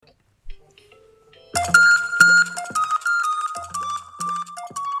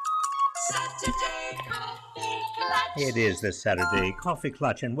It is this Saturday Coffee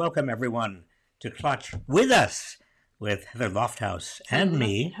Clutch, and welcome everyone to Clutch with us with Heather Lofthouse and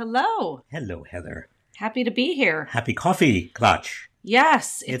me. Hello. Hello, Heather. Happy to be here. Happy Coffee Clutch.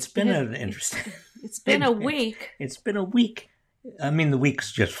 Yes. It's been an interesting... It's been a week. It's been a week. I mean, the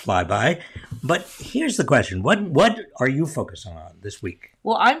weeks just fly by. But here's the question. What are you focusing on this week?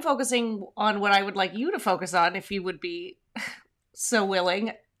 Well, I'm focusing on what I would like you to focus on, if you would be so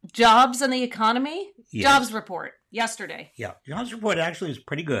willing. Jobs and the economy. Yes. Jobs report yesterday. Yeah, jobs report actually is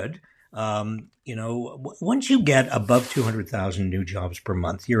pretty good. Once you get above 200,000 new jobs per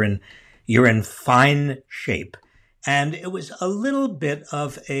month, you're in fine shape. And it was a little bit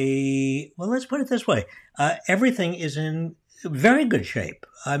of let's put it this way. Everything is in very good shape.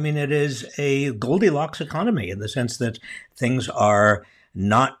 I mean, it is a Goldilocks economy in the sense that things are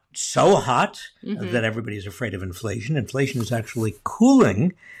not so hot that everybody's afraid of inflation. Inflation is actually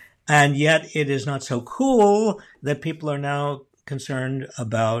cooling, and yet it is not so cool that people are now concerned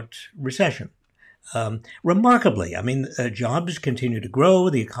about recession. Remarkably, I mean, jobs continue to grow.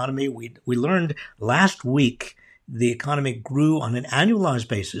 The economy, we learned last week, the economy grew on an annualized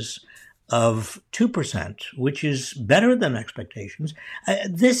basis of 2%, which is better than expectations.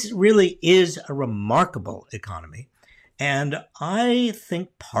 This really is a remarkable economy. And I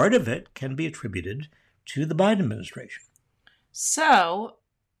think part of it can be attributed to the Biden administration. So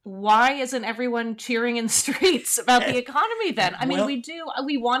why isn't everyone cheering in the streets about the economy then? I mean,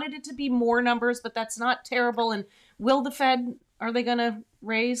 we wanted it to be more numbers, but that's not terrible. And will the Fed, are they going to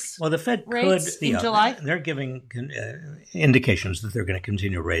raise Well, the Fed could in July? They're giving indications that they're going to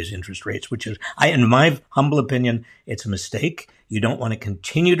continue to raise interest rates, which is, in my humble opinion, it's a mistake. You don't want to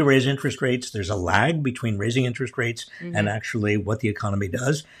continue to raise interest rates. There's a lag between raising interest rates and actually what the economy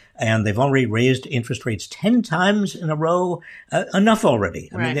does. And they've already raised interest rates 10 times in a row. Enough already.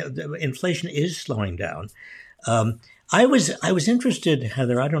 Right. I mean, the inflation is slowing down. I was interested,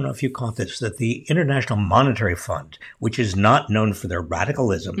 Heather, I don't know if you caught this, that the International Monetary Fund, which is not known for their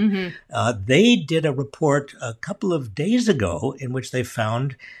radicalism, they did a report a couple of days ago in which they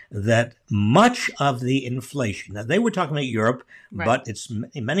found that much of the inflation, now they were talking about Europe, Right. but it's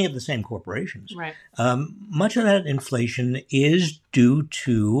many of the same corporations. Right. Much of that inflation is due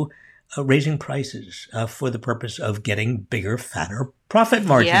to raising prices for the purpose of getting bigger, fatter profit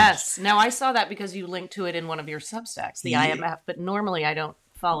margins. Yes. Now, I saw that because you linked to it in one of your Substacks, the IMF, but normally I don't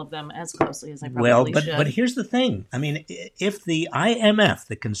follow them as closely as I probably should. But here's the thing. I mean, if the IMF,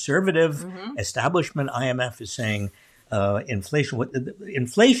 the conservative establishment IMF, is saying inflation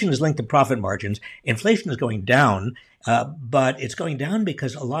is linked to profit margins, inflation is going down, but it's going down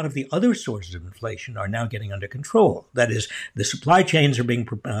because a lot of the other sources of inflation are now getting under control. That is, the supply chains are being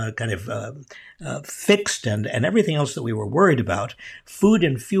fixed and everything else that we were worried about. Food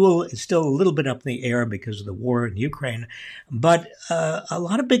and fuel is still a little bit up in the air because of the war in Ukraine. But a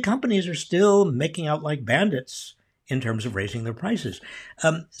lot of big companies are still making out like bandits in terms of raising their prices.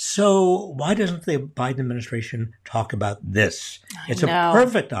 So why doesn't the Biden administration talk about this? It's a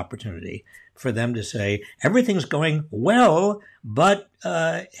perfect opportunity for them to say, everything's going well, but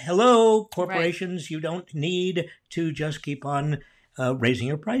hello, corporations, right. You don't need to just keep on raising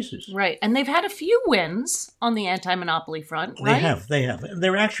your prices. Right. And they've had a few wins on the anti-monopoly front, right? They have.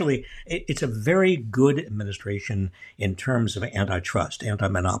 They're actually, it's a very good administration in terms of antitrust,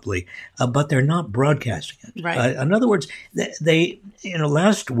 anti-monopoly, but they're not broadcasting it. Right. In other words, they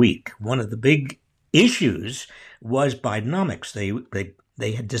last week, one of the big issues was Bidenomics.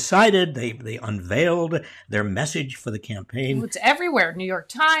 They had decided, they unveiled their message for the campaign. It's everywhere. New York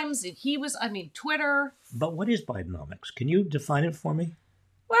Times, Twitter. But what is Bidenomics? Can you define it for me?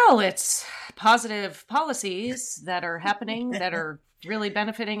 Well, it's positive policies that are happening that are really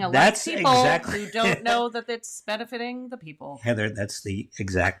benefiting a lot of people who don't know that it's benefiting the people. Heather, that's the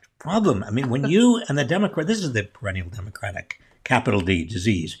exact problem. I mean, when you and the Democrat, this is the perennial Democratic capital D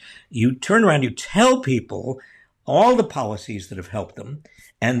disease. You turn around, you tell people all the policies that have helped them,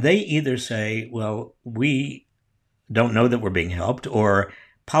 and they either say, well, we don't know that we're being helped, or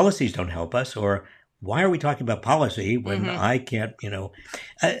policies don't help us, or why are we talking about policy when I can't,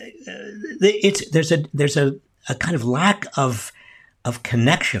 there's a kind of lack of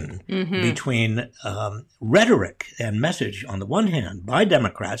connection between rhetoric and message on the one hand by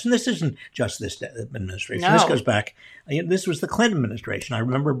Democrats, and this isn't just this administration. No. This goes back, this was the Clinton administration. I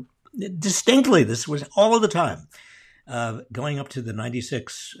remember distinctly, this was all of the time. Going up to the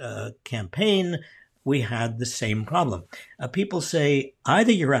 96 campaign, we had the same problem. People say,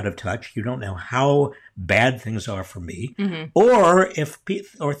 either you're out of touch, you don't know how bad things are for me, or if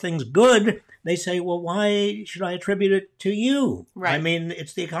things good, they say, well, why should I attribute it to you? Right. I mean,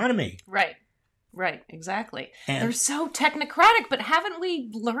 it's the economy. Right. Right, exactly. And they're so technocratic, but haven't we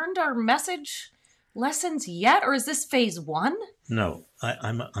learned our message lessons yet? Or is this phase one? no,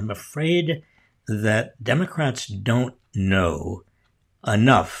 I'm afraid that Democrats don't know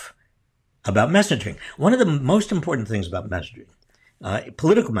enough about messaging. One of the most important things about messaging,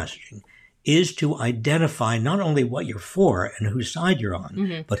 political messaging, is to identify not only what you're for and whose side you're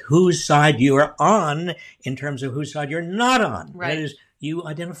on, but whose side you are on in terms of whose side you're not on. Right. That is, you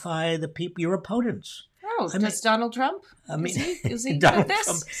identify the people, your opponents. Oh, does Donald Trump? I mean, is he good Donald at this?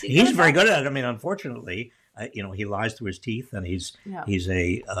 Trump, Is he he's good at very that? good at it. I mean, unfortunately, he lies through his teeth, and he's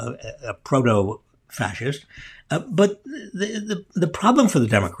a proto-fascist. But the problem for the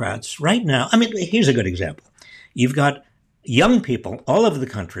Democrats right now, I mean, here's a good example. You've got young people all over the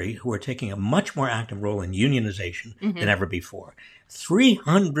country who are taking a much more active role in unionization than ever before.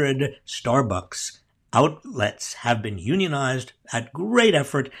 300 Starbucks outlets have been unionized at great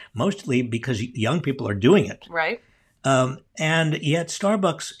effort, mostly because young people are doing it. Right. And yet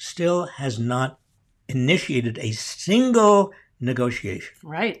Starbucks still has not initiated a single negotiation.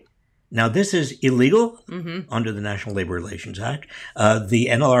 Right. Now, this is illegal under the National Labor Relations Act. The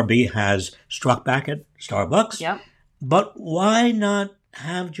NLRB has struck back at Starbucks. Yep. But why not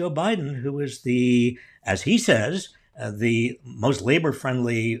have Joe Biden, who is as he says, the most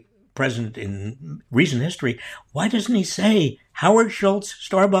labor-friendly president in recent history, why doesn't he say, Howard Schultz,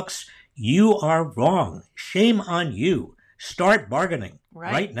 Starbucks, you are wrong. Shame on you. Start bargaining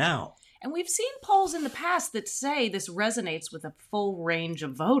right now. And we've seen polls in the past that say this resonates with a full range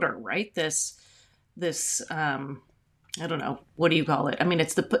of voter, right? This I don't know, what do you call it? I mean,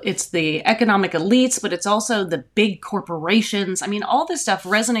 it's the economic elites, but it's also the big corporations. I mean, all this stuff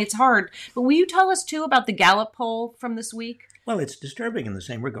resonates hard. But will you tell us too about the Gallup poll from this week? Well, it's disturbing in the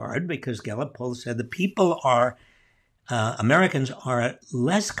same regard because Gallup poll said that Americans are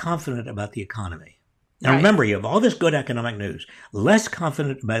less confident about the economy. Now, remember, you have all this good economic news, less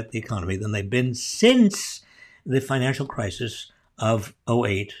confident about the economy than they've been since the financial crisis of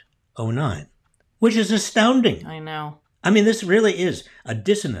 08, 09, which is astounding. I know. I mean, this really is a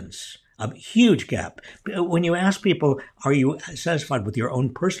dissonance, a huge gap. When you ask people, are you satisfied with your own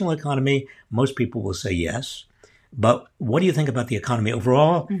personal economy? Most people will say yes. But what do you think about the economy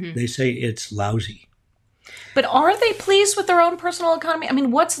overall? They say it's lousy. But are they pleased with their own personal economy? I mean,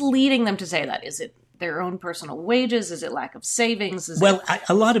 what's leading them to say that? Is it their own personal wages? Is it lack of savings?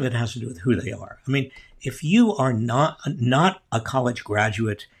 A lot of it has to do with who they are. I mean, if you are not a college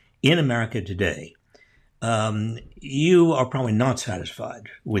graduate in America today, you are probably not satisfied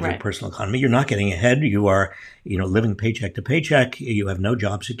with your personal economy. You're not getting ahead. You are, living paycheck to paycheck. You have no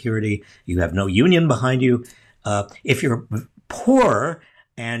job security. You have no union behind you. If you're poor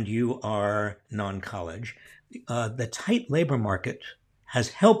and you are non-college, the tight labor market has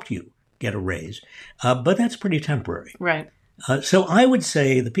helped you get a raise, but that's pretty temporary. Right. So I would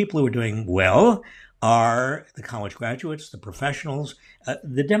say the people who are doing well are the college graduates, the professionals.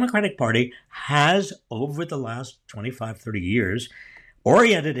 The Democratic Party has, over the last 25, 30 years,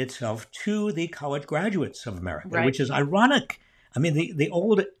 oriented itself to the college graduates of America, which is ironic. I mean, the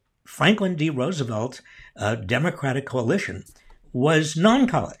old Franklin D. Roosevelt Democratic coalition was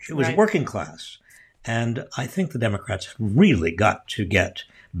non-college. It was working class. And I think the Democrats have really got to get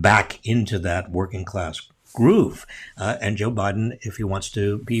back into that working class groove. And Joe Biden, if he wants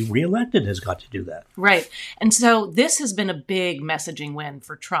to be reelected, has got to do that. Right. And so this has been a big messaging win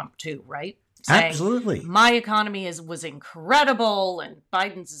for Trump too, right? Saying, absolutely. My economy was incredible and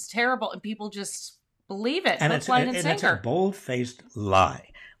Biden's is terrible. And people just believe it. And it's a bold-faced lie.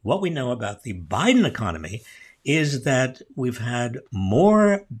 What we know about the Biden economy is that we've had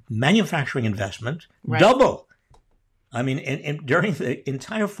more manufacturing investment, double. I mean, during the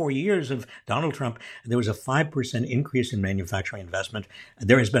entire 4 years of Donald Trump, there was a 5% increase in manufacturing investment.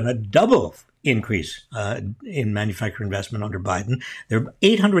 There has been a double increase in manufacturing investment under Biden. There are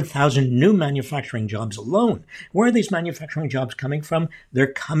 800,000 new manufacturing jobs alone. Where are these manufacturing jobs coming from?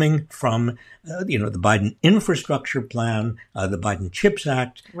 They're coming from, the Biden infrastructure plan, the Biden CHIPS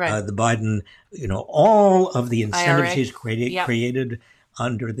Act, the Biden, all of the incentives IRA. He's created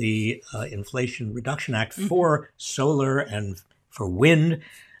under the Inflation Reduction Act for solar and for wind.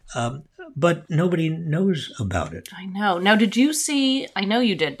 But nobody knows about it. I know. Now, did you see, I know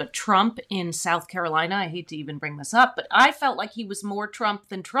you did, but Trump in South Carolina, I hate to even bring this up, but I felt like he was more Trump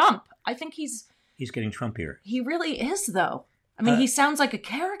than Trump. I think he's getting Trumpier. He really is, though. I mean, he sounds like a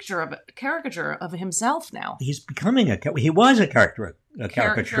caricature of himself now. He's becoming he was a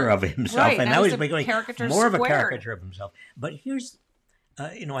caricature of himself, and now he's becoming more of a caricature of himself. But here's,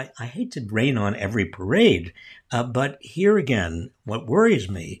 I hate to rain on every parade, but here again, what worries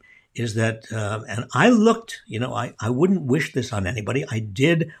me is that, and I looked, I wouldn't wish this on anybody. I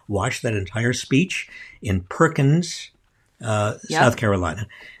did watch that entire speech in Perkins, South Carolina.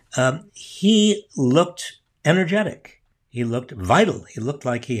 He looked energetic. He looked vital. He looked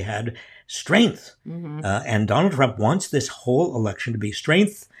like he had strength. And Donald Trump wants this whole election to be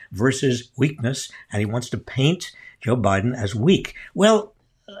strength versus weakness, and he wants to paint Joe Biden as weak. Well,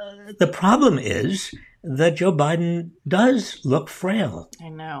 the problem is that Joe Biden does look frail. I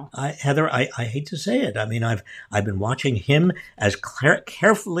know. Heather, I hate to say it. I mean, I've been watching him as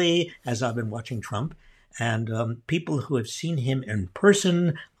carefully as I've been watching Trump, and people who have seen him in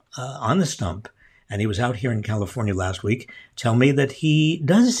person on the stump, and he was out here in California last week, tell me that he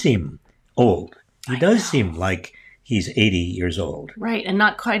does seem old. He does seem like he's 80 years old. Right. And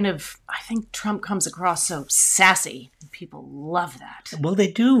not I think Trump comes across so sassy. People love that. Well,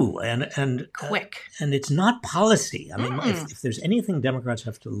 they do. And quick. And it's not policy. I mean, if there's anything Democrats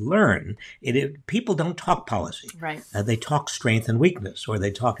have to learn, people don't talk policy. Right. They talk strength and weakness, or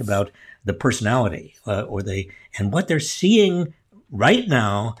they talk about the personality, and what they're seeing right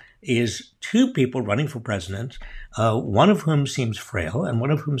now is two people running for president, one of whom seems frail and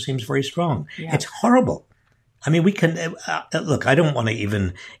one of whom seems very strong. Yeah. It's horrible. I mean, we can look, I don't want to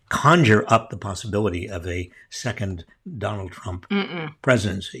even conjure up the possibility of a second Donald Trump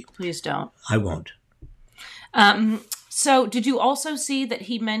presidency. Please don't. I won't. So did you also see that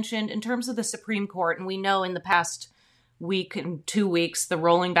he mentioned, in terms of the Supreme Court, and we know in the past week and 2 weeks, the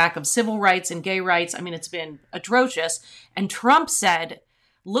rolling back of civil rights and gay rights, I mean, it's been atrocious. And Trump said,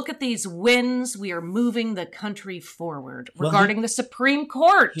 look at these wins. We are moving the country forward regarding the Supreme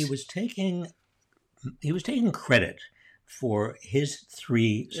Court. He was taking credit for his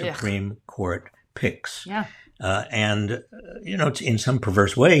 3 Supreme Court picks. Yeah. In some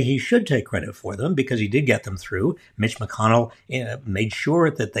perverse way, he should take credit for them because he did get them through. Mitch McConnell made sure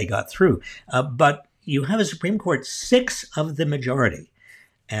that they got through. But you have a Supreme Court, 6 of the majority.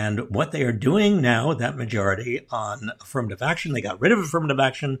 And what they are doing now, that majority, on affirmative action, they got rid of affirmative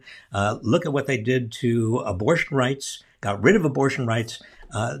action. Look at what they did to abortion rights, got rid of abortion rights.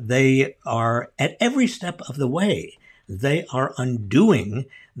 They are, at every step of the way, they are undoing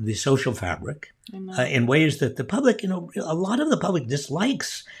the social fabric in ways that the public, a lot of the public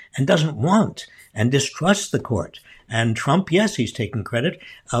dislikes and doesn't want and distrusts the court. And Trump, yes, he's taking credit.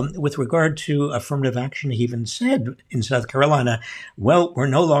 With regard to affirmative action, he even said in South Carolina, well, we're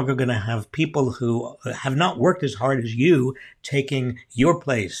no longer going to have people who have not worked as hard as you taking your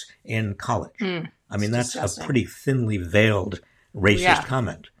place in college. I mean, that's disgusting. A pretty thinly veiled racist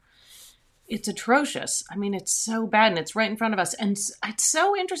comment. It's atrocious. I mean, it's so bad, and it's right in front of us. And it's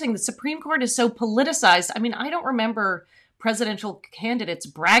so interesting. The Supreme Court is so politicized. I mean, I don't remember presidential candidates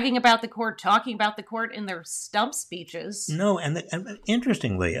bragging about the court, talking about the court in their stump speeches. No, and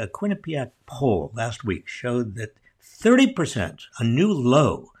interestingly, a Quinnipiac poll last week showed that 30%, a new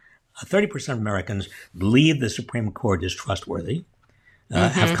low, 30% of Americans believe the Supreme Court is trustworthy,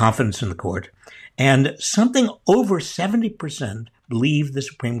 have confidence in the court, and something over 70% believe the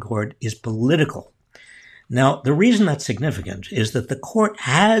Supreme Court is political. Now, the reason that's significant is that the court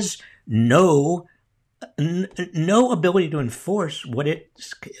has no ability to enforce what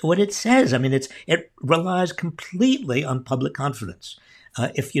it says. I mean, it relies completely on public confidence.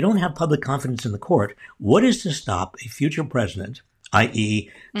 If you don't have public confidence in the court, what is to stop a future president, i.e.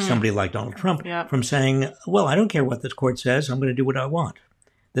 somebody like Donald Trump, from saying, well, I don't care what this court says, I'm going to do what I want.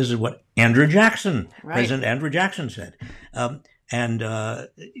 This is what President Andrew Jackson said. And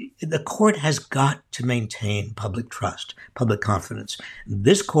the court has got to maintain public trust, public confidence.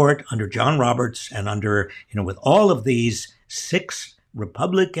 This court, under John Roberts and under, with all of these 6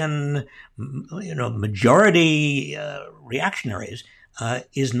 Republican, majority reactionaries,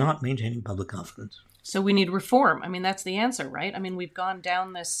 is not maintaining public confidence. So we need reform. I mean, that's the answer, right? I mean, we've gone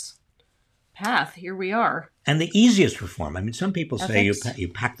down this path. Here we are. And the easiest reform, I mean, some people say you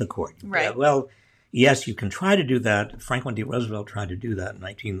pack the court. Right. Well, yes, you can try to do that. Franklin D. Roosevelt tried to do that in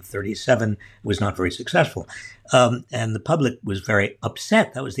 1937. It was not very successful. And the public was very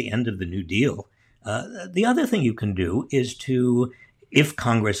upset. That was the end of the New Deal. The other thing you can do is to, if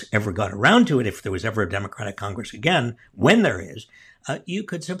Congress ever got around to it, if there was ever a Democratic Congress again, when there is, you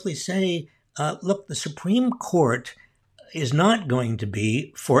could simply say, look, the Supreme Court is not going to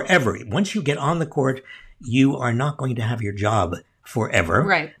be forever. Once you get on the court, you are not going to have your job forever.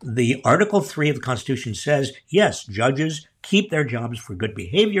 Right. The Article 3 of the Constitution says, yes, judges keep their jobs for good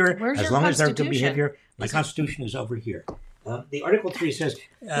behavior. Where's as your long as they're good Constitution? behavior. My Constitution is over here. The Article 3 says,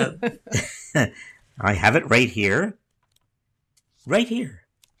 I have it right here. Right here.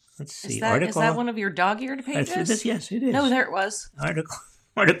 Let's see. Is that one of your dog-eared pages? Yes, it is. No, there it was.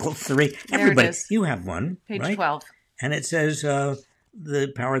 Article 3. There Everybody, it is. you have one, Page right? 12. And it says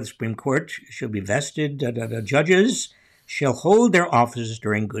the power of the Supreme Court shall be vested. Judges shall hold their offices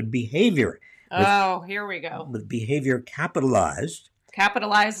during good behavior. Here we go. With behavior capitalized.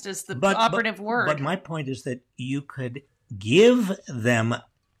 Capitalized is the operative word. But my point is that you could give them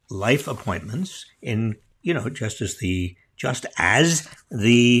life appointments in, just as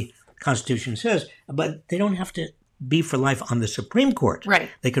the Constitution says, but they don't have to be for life on the Supreme Court. Right.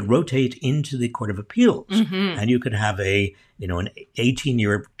 They could rotate into the Court of Appeals, and you could have an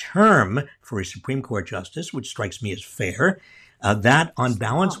 18-year term for a Supreme Court justice, which strikes me as fair. That, on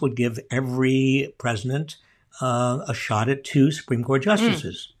balance, would give every president a shot at 2 Supreme Court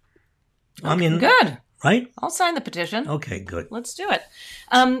justices. I mean, good. Right? I'll sign the petition. Okay, good. Let's do it.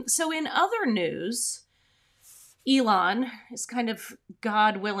 So in other news, Elon is kind of,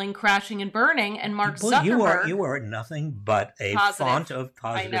 God willing, crashing and burning, and Mark Zuckerberg... You are nothing but a font of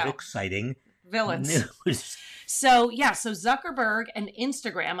positive, exciting villains. News. So Zuckerberg and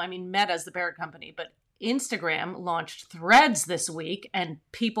Instagram, Meta's the parent company, but Instagram launched Threads this week, and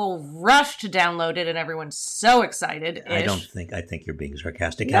people rushed to download it, and everyone's so excited. I think you're being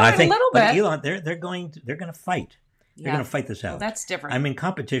sarcastic. No, I think, a little bit. But Elon, they're going to fight. They're going to fight this out. Well, that's different.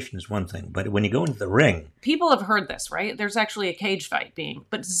 Competition is one thing, but when you go into the ring, people have heard this, right? There's actually a cage fight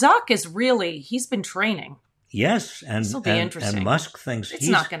but Zuck is he's been training. Yes, and this will be interesting. And Musk thinks it's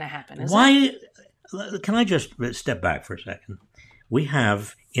not going to happen. Why? Can I just step back for a second? We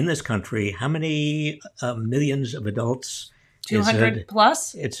have in this country how many millions of adults? 200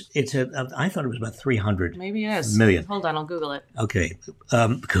 plus? I thought it was about 300. Maybe it is. Million. Hold on, I'll Google it. Okay.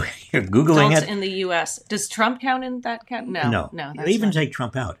 You're Googling adults it? in the U.S. Does Trump count in that count? No. Even take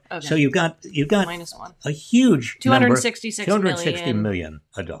Trump out. Okay. So you've got -1. A huge 266 million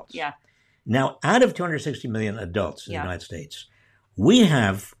adults. Yeah. Now, out of 260 million adults in the United States, we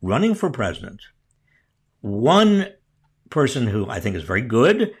have running for president one person who I think is very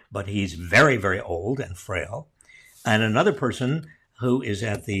good, but he's very, very old and frail, and another person who is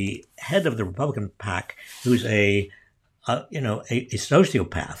at the head of the Republican pack who's a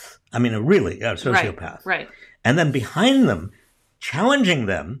sociopath. A sociopath. Right. And then behind them, challenging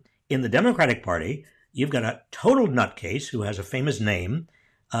them in the Democratic Party, you've got a total nutcase who has a famous name,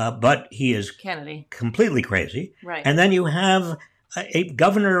 but he is Kennedy. Completely crazy. Right. And then you have a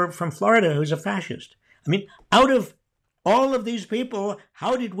governor from Florida who's a fascist. Out of all of these people,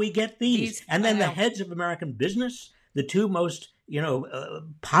 how did we get these? And then the heads of American business, the two most,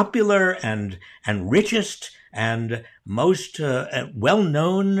 popular and richest and most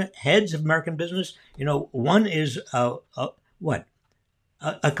well-known heads of American business. One is a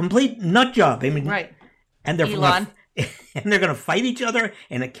complete nut job. Right. And they're Elon. And they're going to fight each other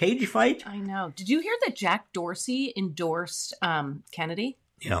in a cage fight. I know. Did you hear that Jack Dorsey endorsed Kennedy?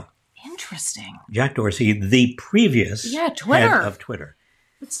 Yeah. Interesting. Jack Dorsey, the previous Twitter. head of Twitter.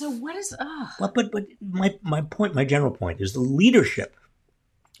 But so what is... Well, but my general point is the leadership.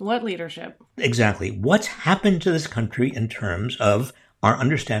 What leadership? Exactly. What's happened to this country in terms of our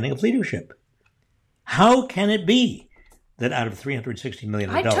understanding of leadership? How can it be that out of 360 million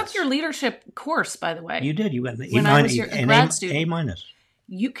adults... I took your leadership course, by the way. You did. You got an when I was your grad student.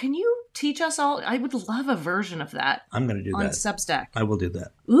 A-. Can you teach us all? I would love a version of that. I'm going to do on that. Substack. I will do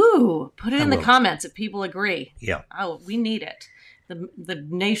that. Ooh, put it in the comments if people agree. Yeah. Oh, we need it. The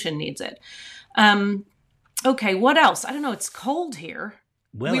nation needs it. Okay, what else? I don't know. It's cold here.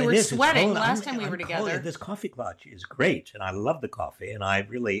 Well, we were sweating last time we were together. Cold. This coffee clutch is great, and I love the coffee, and I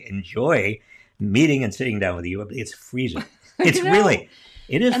really enjoy meeting and sitting down with you. It's freezing. It is freezing.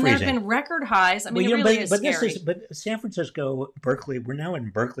 And there have been record highs. It really is scary. But San Francisco, Berkeley, we're now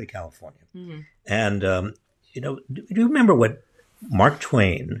in Berkeley, California. Mm-hmm. And, do you remember what Mark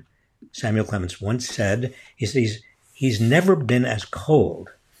Twain, Samuel Clemens, once said? He said he's never been as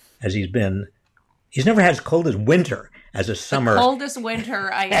cold as he's never had as cold as winter as a summer. The coldest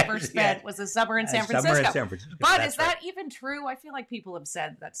winter I ever spent was a summer in San Francisco. But is that even true? I feel like people have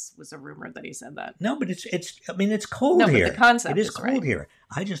said that was a rumor that he said that. No, but it's cold here. But the concept is cold here.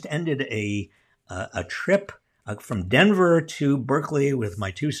 I just ended a trip from Denver to Berkeley with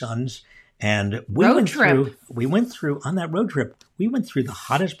my two sons, and we went through on that road trip. We went through the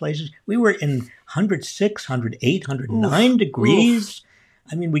hottest places. We were in 106, 108, 109 degrees.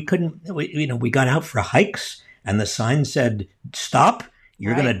 We couldn't. We got out for hikes. And the sign said, "Stop!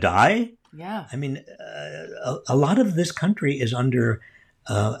 You're going to die." Yeah. A lot of this country is under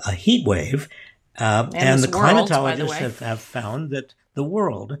a heat wave, and the climatologists have found that the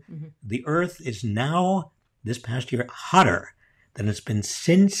world, the Earth, is now this past year hotter than it's been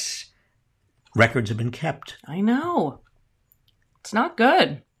since records have been kept. I know. It's not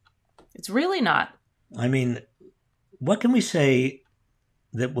good. It's really not. I mean, what can we say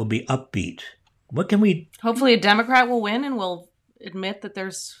that will be upbeat? What can we... Hopefully a Democrat will win and will admit that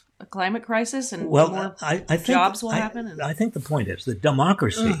there's a climate crisis and more I think, jobs will happen. I think the point is that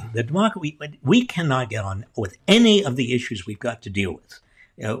democracy, we cannot get on with any of the issues we've got to deal with,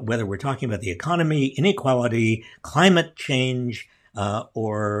 whether we're talking about the economy, inequality, climate change,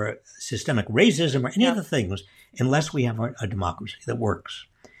 or systemic racism or any of the things, unless we have a democracy that works.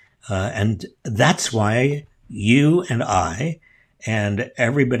 And that's why you and I and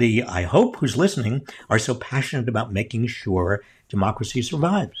everybody, I hope, who's listening are so passionate about making sure democracy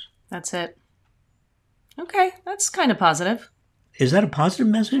survives. That's it. Okay, that's kind of positive. Is that a positive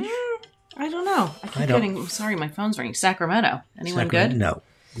message? I don't know. I keep getting, sorry, my phone's ringing. Sacramento. Anyone good? No.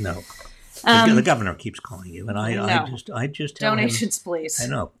 The governor keeps calling you, and I just tell donations, him, please. I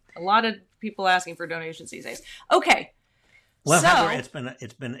know. A lot of people asking for donations these days. Okay. Well, Heather,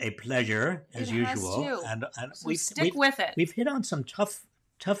 it's been a pleasure as usual, and we've stick with it. We've hit on some tough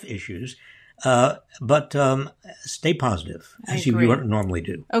issues, but stay positive as you normally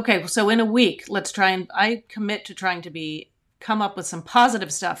do. Okay, so in a week, I commit to trying to come up with some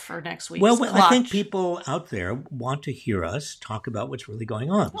positive stuff for next week's Well, clutch. I think people out there want to hear us talk about what's really going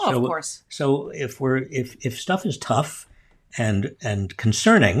on. Oh, of course. So if stuff is tough and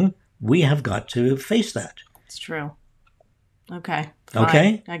concerning, we have got to face that. It's true. Okay. Fine.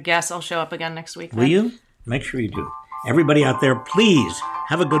 Okay. I guess I'll show up again next week. Will you? Make sure you do. Everybody out there, please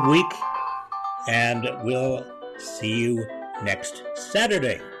have a good week, and we'll see you next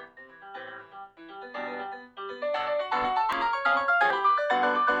Saturday.